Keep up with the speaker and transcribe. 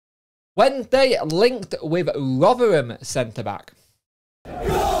Wednesday linked with Rotherham centre-back.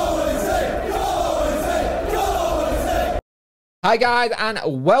 Hi guys,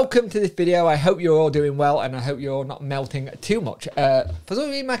 and welcome to this video. I hope you're all doing well, and I hope you're not melting too much. For some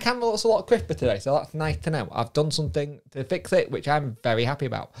reason, my camera looks a lot crisper today, so that's nice to know. I've done something to fix it, which I'm very happy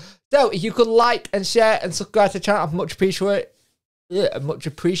about. So, if you could like and share and subscribe to the channel, I'd much appreciate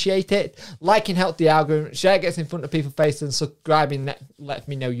it. Liking helps the algorithm, share gets in front of people's faces, and subscribing lets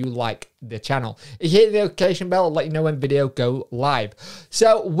me know you like the channel. If you hit the notification bell, I'll let you know when videos go live.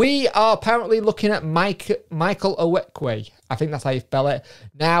 So we are apparently looking at Michael Ihiekwe. I think that's how you spell it.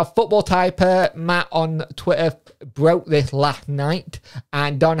 Now, football typer Matt on Twitter broke this last night,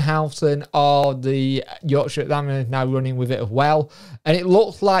 and Don Howson or the Yorkshire Examiner is now running with it as well. And it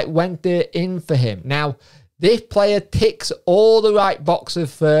looks like Wednesday in for him. Now, this player ticks all the right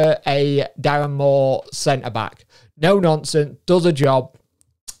boxes for a Darren Moore centre-back. No nonsense, does a job,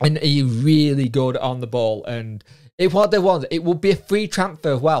 and he's really good on the ball. And if what they want, it will be a free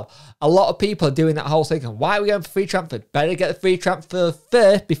transfer as well. A lot of people are doing that whole thing. Why are we going for free transfer? Better get the free transfer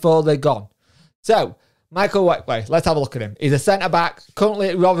first before they're gone. So, Michael Ihiekwe, let's have a look at him. He's a centre-back, currently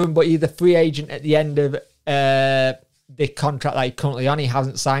at Rotherham, but he's a free agent at the end of the contract that he's currently on. He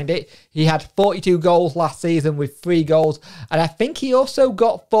hasn't signed it. He had 42 goals last season with 3 goals. And I think he also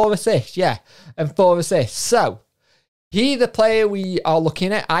got 4 assists. Yeah, and 4 assists. So, he's the player we are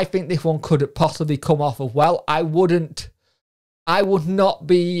looking at. I think this one could possibly come off as well. I would not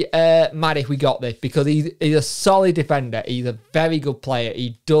be mad if we got this, because he's a solid defender. He's a very good player.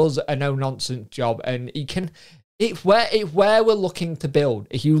 He does a no-nonsense job, and he can... It's where we're looking to build.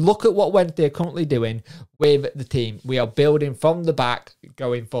 If you look at what Wednesday are currently doing with the team, we are building from the back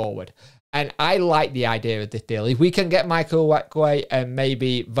going forward. And I like the idea of this deal. If we can get Michael Ihiekwe and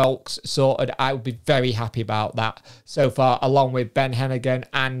maybe Volks sorted, I would be very happy about that so far, along with Ben Hennigan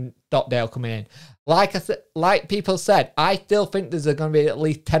and Stockdale coming in. Like people said, I still think there's going to be at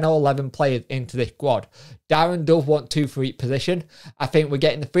least 10 or 11 players into this squad. Darren does want 2 for each position. I think we're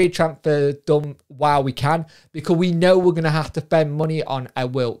getting the free transfer done while we can, because we know we're going to have to spend money on a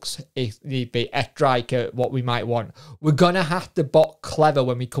Wilkes, if need be, a striker, what we might want. We're going to have to bot clever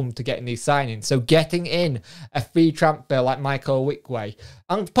when we come to getting these signings. So getting in a free transfer like Michael Ihiekwe,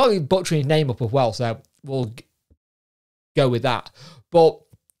 I'm probably butchering his name up as well, so we'll go with that. But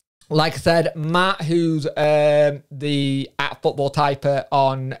like I said, Matt, who's the @football typer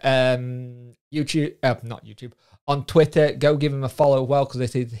on YouTube, not YouTube, on Twitter, go give him a follow as well, because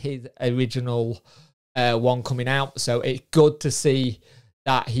this is his original one coming out. So it's good to see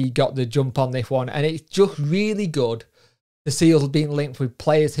that he got the jump on this one, and it's just really good to see us being linked with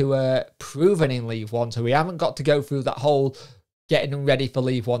players who are proven in League One. So we haven't got to go through that whole getting them ready for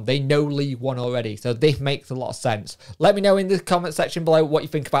League One. They know League One already, so this makes a lot of sense. Let me know in the comment section below what you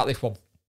think about this one.